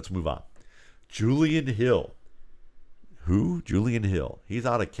right, let's move on. Julian Hill. Who? Julian Hill. He's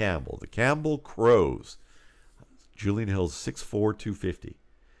out of Campbell. The Campbell Crows. Julian Hill's 6'4", 250.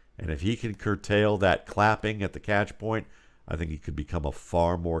 And if he can curtail that clapping at the catch point, I think he could become a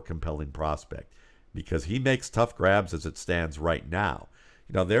far more compelling prospect, because he makes tough grabs as it stands right now.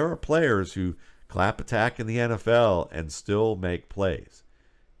 There are players who clap attack in the NFL and still make plays.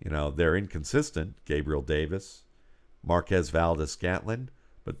 They're inconsistent. Gabriel Davis, Marquez Valdes-Scantling,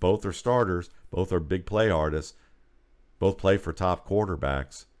 but both are starters. Both are big play artists. Both play for top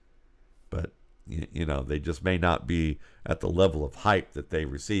quarterbacks, but they just may not be at the level of hype that they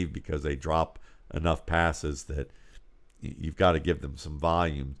receive because they drop enough passes that you've got to give them some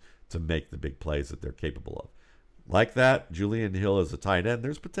volume to make the big plays that they're capable of. Like that, Julian Hill as a tight end,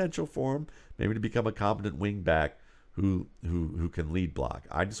 there's potential for him maybe to become a competent wing back who can lead block.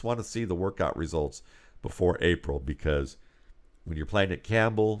 I just want to see the workout results before April, because when you're playing at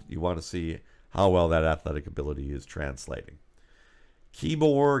Campbell, you want to see how well that athletic ability is translating.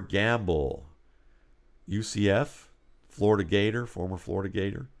 Kemore Gamble, UCF, Florida Gator, former Florida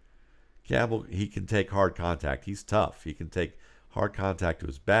Gator. Gamble, he can take hard contact. He's tough. He can take hard contact to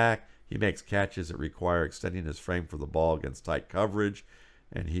his back. He makes catches that require extending his frame for the ball against tight coverage,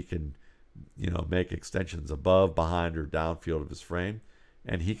 and he can, make extensions above, behind, or downfield of his frame.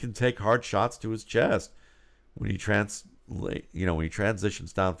 And he can take hard shots to his chest when he transitions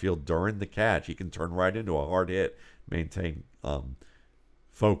downfield during the catch. He can turn right into a hard hit, maintain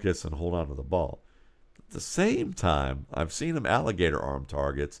focus, and hold on to the ball. At the same time, I've seen him alligator arm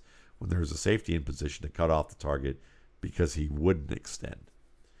targets when there's a safety in position to cut off the target because he wouldn't extend.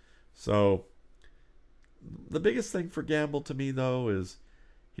 So the biggest thing for Gamble to me, though, is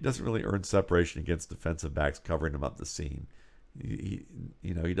he doesn't really earn separation against defensive backs covering him up the seam. He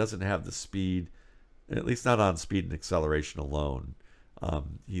doesn't have the speed, at least not on speed and acceleration alone.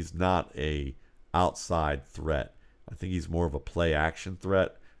 He's not a outside threat. I think he's more of a play action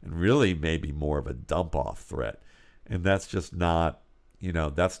threat, and really maybe more of a dump off threat. And that's just not,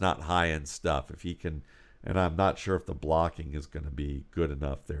 that's not high end stuff. If he can, and I'm not sure if the blocking is going to be good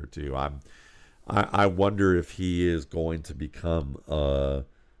enough there too. I wonder if he is going to become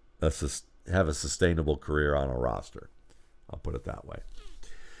have a sustainable career on a roster. I'll put it that way.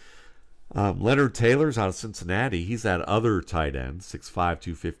 Leonard Taylor's out of Cincinnati. He's that other tight end, 6'5",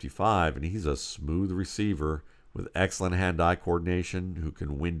 255, and he's a smooth receiver with excellent hand-eye coordination who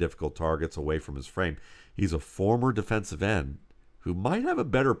can win difficult targets away from his frame. He's a former defensive end who might have a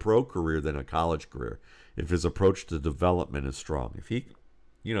better pro career than a college career if his approach to development is strong. If he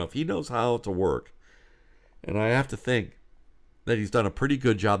knows how to work, and I have to think that he's done a pretty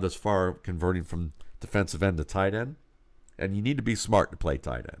good job thus far converting from defensive end to tight end, and you need to be smart to play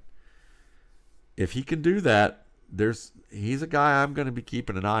tight end. If he can do that, he's a guy I'm going to be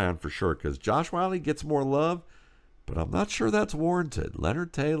keeping an eye on for sure, because Josh Whyle gets more love, but I'm not sure that's warranted.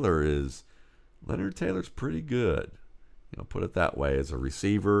 Leonard Taylor's pretty good. Put it that way. As a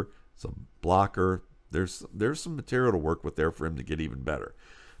receiver, as a blocker, there's some material to work with there for him to get even better.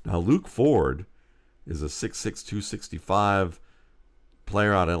 Now, Luke Ford is a 6'6", 265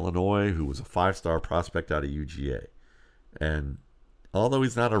 player out of Illinois who was a 5-star prospect out of UGA. And although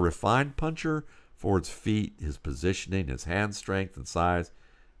he's not a refined puncher, Ford's feet, his positioning, his hand strength and size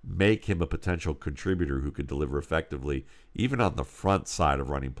make him a potential contributor who could deliver effectively, even on the front side of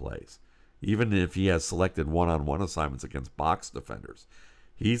running plays. Even if he has selected one-on-one assignments against box defenders,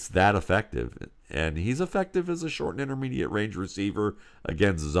 he's that effective. And he's effective as a short and intermediate range receiver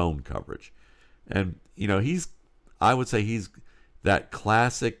against zone coverage. And, I would say he's that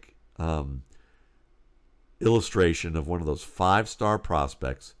classic illustration of one of those 5-star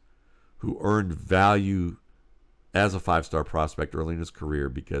prospects who earned value as a 5-star prospect early in his career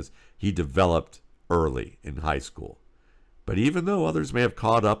because he developed early in high school. But even though others may have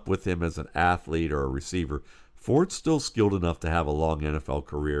caught up with him as an athlete or a receiver, Ford's still skilled enough to have a long NFL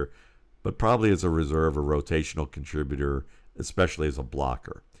career, but probably as a reserve or rotational contributor, especially as a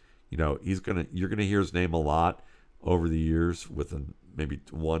blocker. You're gonna hear his name a lot over the years with maybe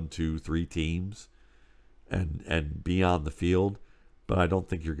 1, 2, 3 teams and be on the field, but I don't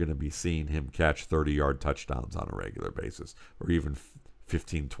think you're going to be seeing him catch 30-yard touchdowns on a regular basis, or even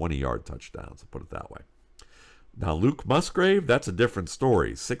 15, 20-yard touchdowns, I'll put it that way. Now, Luke Musgrave, that's a different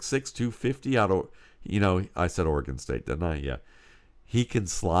story. 6'6", 250 out of, I said Oregon State, didn't I? Yeah. He can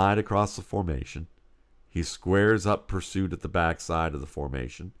slide across the formation. He squares up pursuit at the backside of the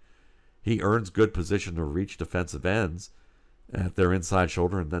formation. He earns good position to reach defensive ends at their inside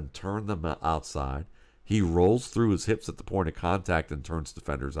shoulder and then turn them outside. He rolls through his hips at the point of contact and turns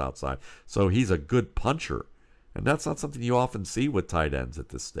defenders outside. So he's a good puncher. And that's not something you often see with tight ends at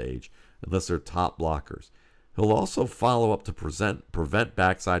this stage, unless they're top blockers. He'll also follow up to prevent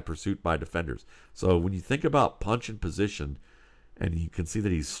backside pursuit by defenders. So when you think about punch and position, and you can see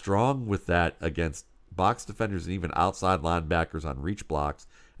that he's strong with that against box defenders and even outside linebackers on reach blocks,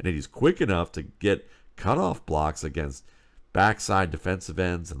 and that he's quick enough to get cutoff blocks against backside defensive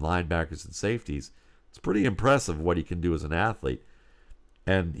ends and linebackers and safeties, it's pretty impressive what he can do as an athlete.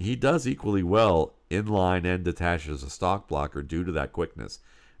 And he does equally well in line and detached as a stock blocker due to that quickness.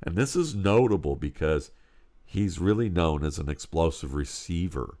 And this is notable because he's really known as an explosive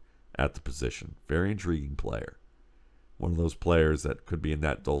receiver at the position. Very intriguing player. One of those players that could be in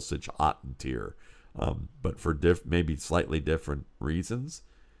that Dulcich Otten tier, but for maybe slightly different reasons,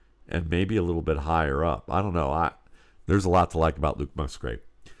 and maybe a little bit higher up. I don't know. There's a lot to like about Luke Musgrave.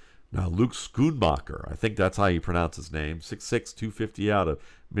 Now, Luke Schoonmaker, I think that's how you pronounce his name, 6'6", 250 out of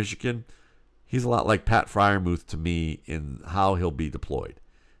Michigan. He's a lot like Pat Freiermuth to me in how he'll be deployed.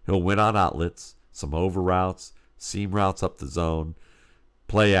 He'll win on outlets, some over routes, seam routes up the zone,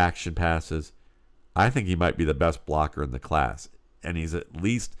 play action passes. I think he might be the best blocker in the class, and he's at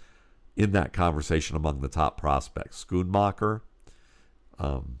least in that conversation among the top prospects. Schoonmaker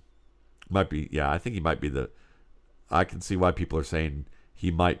might be, I think he might be I can see why people are saying he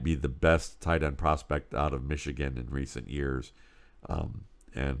might be the best tight end prospect out of Michigan in recent years,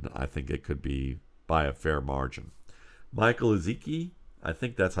 and I think it could be by a fair margin. Michael Ezeki, I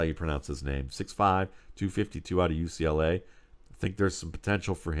think that's how you pronounce his name, 6'5", 252 out of UCLA. I think there's some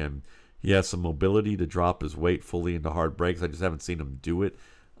potential for him. He has some mobility to drop his weight fully into hard breaks. I just haven't seen him do it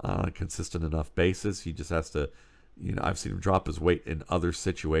on a consistent enough basis. He just has to, I've seen him drop his weight in other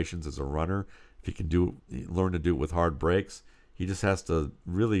situations as a runner. If he can learn to do it with hard breaks, he just has to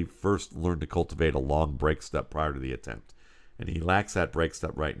really first learn to cultivate a long break step prior to the attempt. And he lacks that break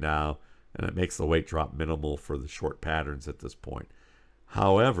step right now, and it makes the weight drop minimal for the short patterns at this point.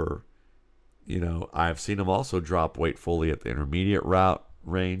 However, I've seen him also drop weight fully at the intermediate route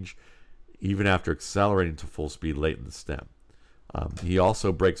range, even after accelerating to full speed late in the stem. He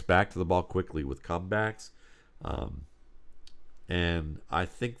also breaks back to the ball quickly with comebacks. And I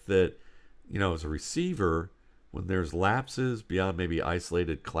think that, as a receiver, when there's lapses beyond maybe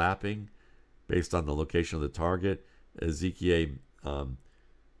isolated clapping based on the location of the target, Ezekiel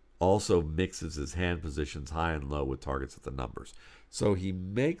also mixes his hand positions high and low with targets at the numbers. So he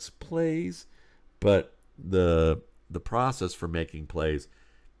makes plays, but the process for making plays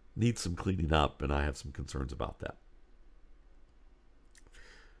needs some cleaning up, and I have some concerns about that.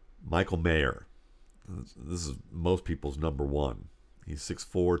 Michael Mayer. This is most people's number one. He's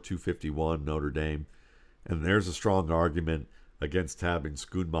 6'4", 251, Notre Dame. And there's a strong argument against tabbing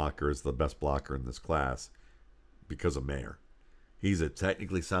Schoonmaker as the best blocker in this class because of Mayer. He's a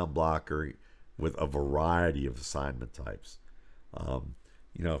technically sound blocker with a variety of assignment types.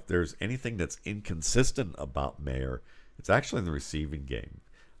 If there's anything that's inconsistent about Mayer, it's actually in the receiving game.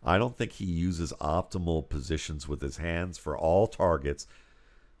 I don't think he uses optimal positions with his hands for all targets,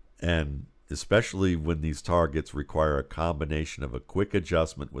 and especially when these targets require a combination of a quick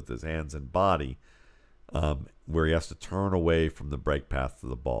adjustment with his hands and body, where he has to turn away from the break path to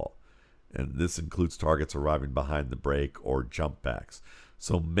the ball. And this includes targets arriving behind the break or jump backs.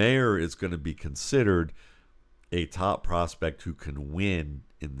 So Mayer is going to be considered a top prospect who can win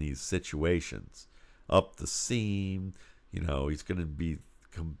in these situations. Up the seam, he's going to be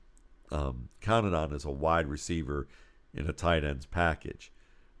counted on as a wide receiver in a tight ends package.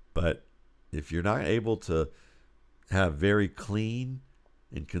 But if you're not able to have very clean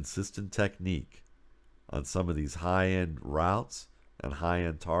and consistent technique on some of these high-end routes and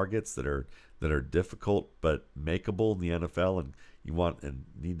high-end targets that are difficult but makeable in the NFL, and you want and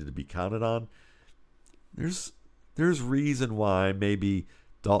needed to be counted on, there's reason why maybe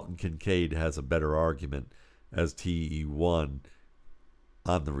Dalton Kincaid has a better argument as TE1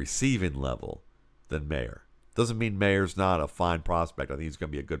 on the receiving level than Mayer. Doesn't mean Mayer's not a fine prospect. I think he's going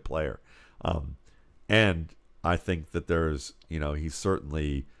to be a good player. And I think that he's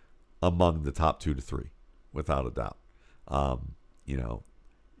certainly among the top 2 to 3, without a doubt.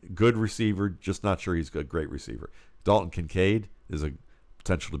 Good receiver, just not sure he's a great receiver. Dalton Kincaid is a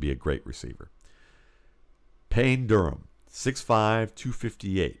potential to be a great receiver. Payne Durham, 6'5",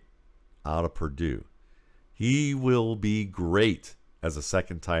 258, out of Purdue. He will be great as a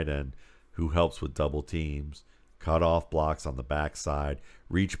second tight end who helps with double teams, cut off blocks on the backside,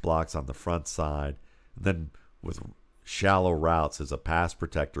 reach blocks on the front side, and then with shallow routes as a pass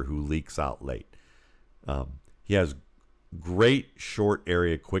protector who leaks out late. He has great short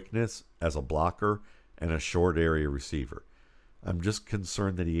area quickness as a blocker and a short area receiver. I'm just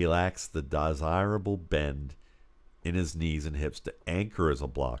concerned that he lacks the desirable bend in his knees and hips to anchor as a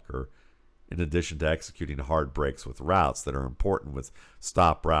blocker, in addition to executing hard breaks with routes that are important with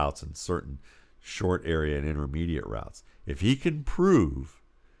stop routes and certain short area and intermediate routes. If he can prove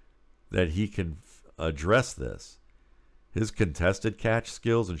that he can address this, his contested catch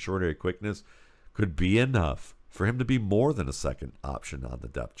skills and short area quickness could be enough for him to be more than a second option on the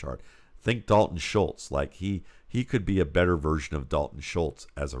depth chart. Think Dalton Schultz. Like he could be a better version of Dalton Schultz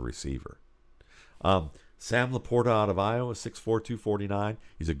as a receiver. Sam Laporta out of Iowa, 6'4", 249.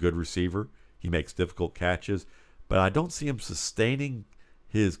 He's a good receiver. He makes difficult catches, but I don't see him sustaining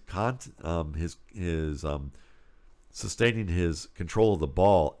sustaining his control of the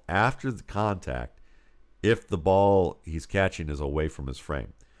ball after the contact if the ball he's catching is away from his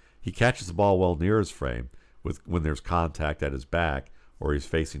frame. He catches the ball well near his frame when there's contact at his back or he's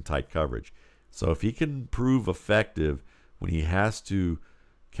facing tight coverage. So if he can prove effective when he has to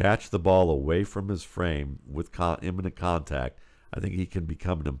catch the ball away from his frame with imminent contact, I think he can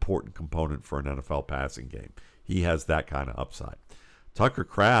become an important component for an NFL passing game. He has that kind of upside. Tucker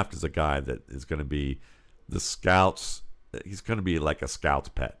Kraft is a guy that is going to be the scouts. He's going to be like a scout's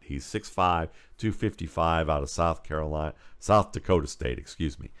pet. He's 6'5", 255 out of South Dakota State,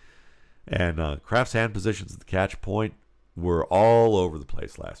 And Kraft's hand positions at the catch point were all over the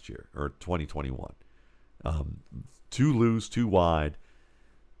place last year, or 2021. Too loose, too wide.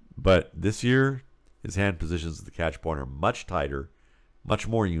 But this year, his hand positions at the catch point are much tighter, much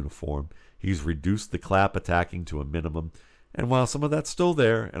more uniform. He's reduced the clap attacking to a minimum. And while some of that's still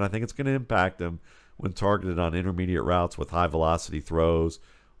there, and I think it's going to impact him when targeted on intermediate routes with high velocity throws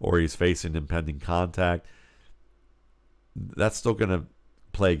or he's facing impending contact, that's still going to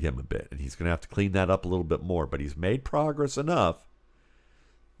plague him a bit. And he's going to have to clean that up a little bit more. But he's made progress enough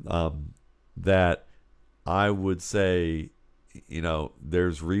that I would say,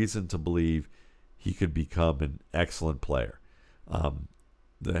 there's reason to believe he could become an excellent player.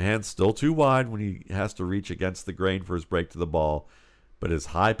 The hand's still too wide when he has to reach against the grain for his break to the ball, but his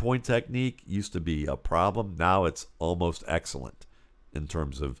high point technique used to be a problem. Now it's almost excellent in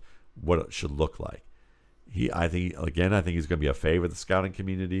terms of what it should look like. I think he's going to be a favorite of the scouting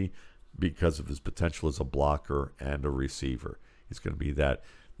community because of his potential as a blocker and a receiver. He's going to be that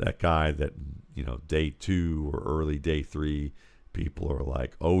guy that, day 2 or early day 3, people are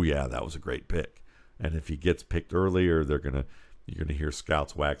like, oh yeah, that was a great pick. And if he gets picked earlier, you're going to hear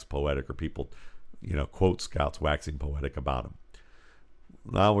scouts wax poetic, or people, quote scouts waxing poetic about him.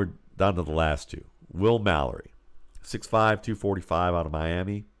 Now we're down to the last two. Will Mallory, 6'5", 245 out of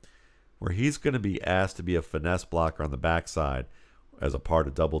Miami, where he's going to be asked to be a finesse blocker on the backside as a part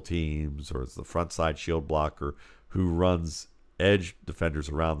of double teams or as the front side shield blocker who runs edge defenders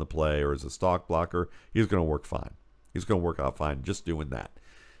around the play, or as a stalk blocker. He's going to work fine. He's going to work out fine just doing that.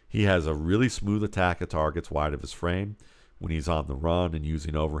 He has a really smooth attack of targets wide of his frame when he's on the run and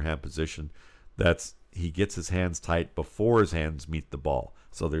using overhand position. He gets his hands tight before his hands meet the ball.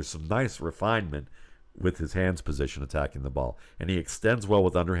 So there's some nice refinement with his hands position attacking the ball. And he extends well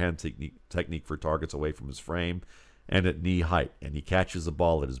with underhand technique for targets away from his frame and at knee height. And he catches the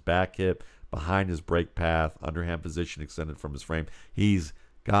ball at his back hip, behind his break path, underhand position extended from his frame. He's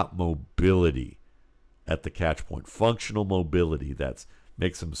got mobility at the catch point, functional mobility that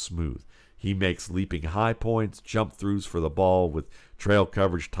makes him smooth. He makes leaping high points, jump throughs for the ball with trail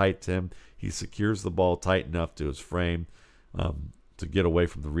coverage tight to him. He secures the ball tight enough to his frame to get away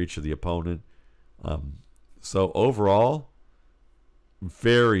from the reach of the opponent. So overall,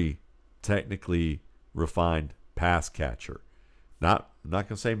 very technically refined pass catcher. I'm not going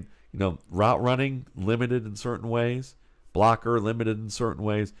to say, route running limited in certain ways, blocker limited in certain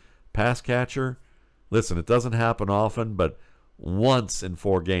ways, pass catcher. Listen, it doesn't happen often, but once in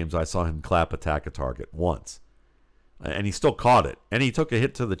 4 games I saw him clap attack a target. Once. And he still caught it. And he took a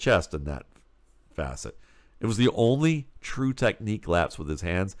hit to the chest in that facet. It was the only true technique lapse with his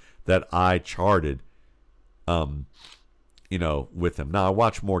hands that I charted with him. Now I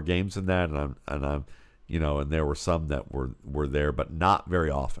watched more games than that, and there were some that were there, but not very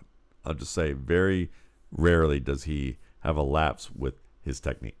often. I'll just say very rarely does he have a lapse with his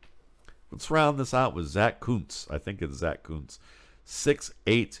technique. Let's round this out with Zach Kuntz. I think it's Zach Kuntz.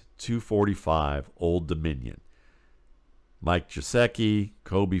 6'8", 245, Old Dominion. Mike Gesicki,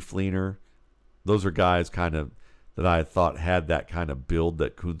 Kobe Fleener. Those are guys kind of that I thought had that kind of build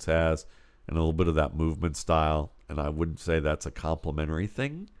that Kuntz has and a little bit of that movement style. And I wouldn't say that's a complimentary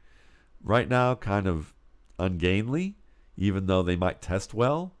thing. Right now, kind of ungainly, even though they might test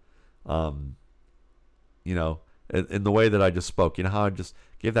well. In the way that I just spoke. You know how I just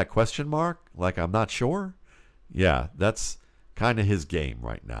gave that question mark? Like I'm not sure? Yeah, that's kind of his game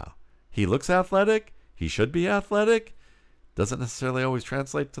right now. He looks athletic. He should be athletic. Doesn't necessarily always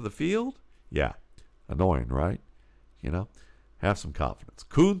translate to the field. Yeah, annoying, right? Have some confidence.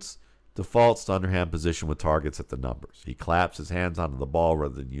 Kuntz defaults to underhand position with targets at the numbers. He claps his hands onto the ball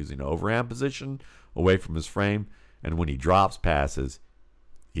rather than using overhand position away from his frame. And when he drops passes,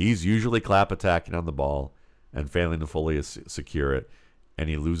 he's usually clap attacking on the ball and failing to fully secure it. And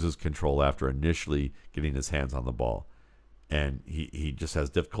he loses control after initially getting his hands on the ball. And he just has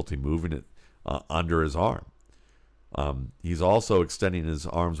difficulty moving it under his arm. He's also extending his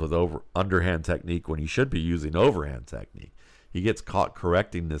arms with underhand technique when he should be using overhand technique. He gets caught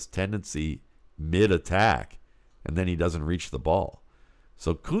correcting this tendency mid-attack, and then he doesn't reach the ball.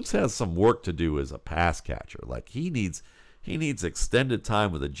 So Kuntz has some work to do as a pass catcher. Like he needs extended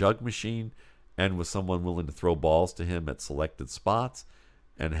time with a jug machine and with someone willing to throw balls to him at selected spots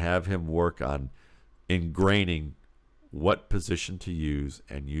and have him work on ingraining what position to use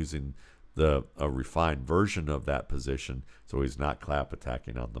and using a refined version of that position so he's not clap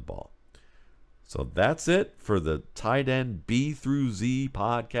attacking on the ball. So that's it for the Tight End B through Z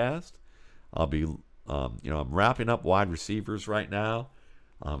podcast. I'll be, I'm wrapping up wide receivers right now,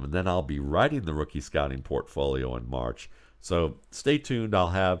 and then I'll be writing the rookie scouting portfolio in March. So stay tuned.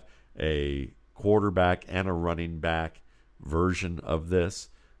 I'll have a quarterback and a running back version of this,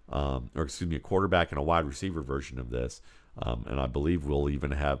 a quarterback and a wide receiver version of this. And I believe we'll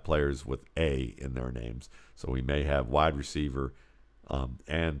even have players with A in their names. So we may have wide receiver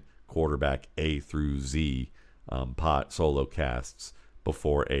and quarterback A through Z solo casts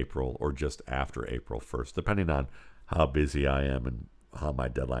before April or just after April 1st, depending on how busy I am and how my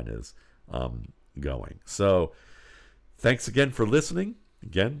deadline is going. So thanks again for listening.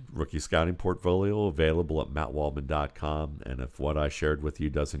 Again, Rookie Scouting Portfolio available at mattwaldman.com. And if what I shared with you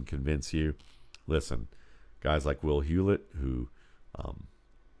doesn't convince you, listen, guys like Will Hewlett, who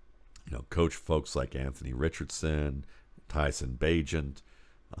coach folks like Anthony Richardson, Tyson Bagent,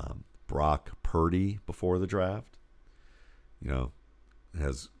 Brock Purdy before the draft,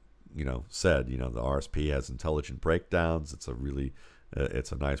 has said the RSP has intelligent breakdowns.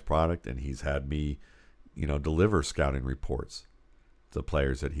 It's a nice product, and he's had me deliver scouting reports to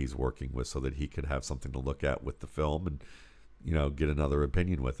players that he's working with so that he could have something to look at with the film and get another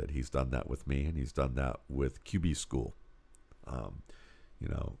opinion with it. He's done that with me, and he's done that with QB School,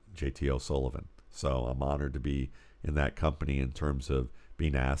 JT O'Sullivan. So I'm honored to be in that company in terms of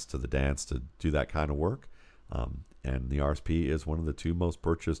being asked to the dance to do that kind of work. And the RSP is one of the 2 most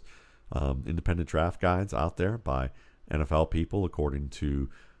purchased independent draft guides out there by NFL people, according to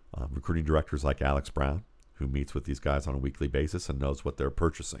recruiting directors like Alex Brown, who meets with these guys on a weekly basis and knows what they're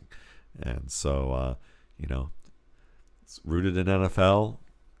purchasing. And so, it's rooted in NFL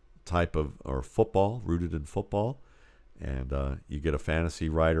or football, rooted in football. And you get a fantasy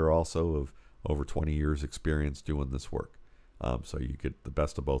writer also of over 20 years experience doing this work. So you get the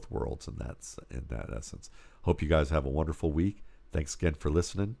best of both worlds in that essence. Hope you guys have a wonderful week. Thanks again for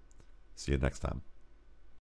listening. See you next time.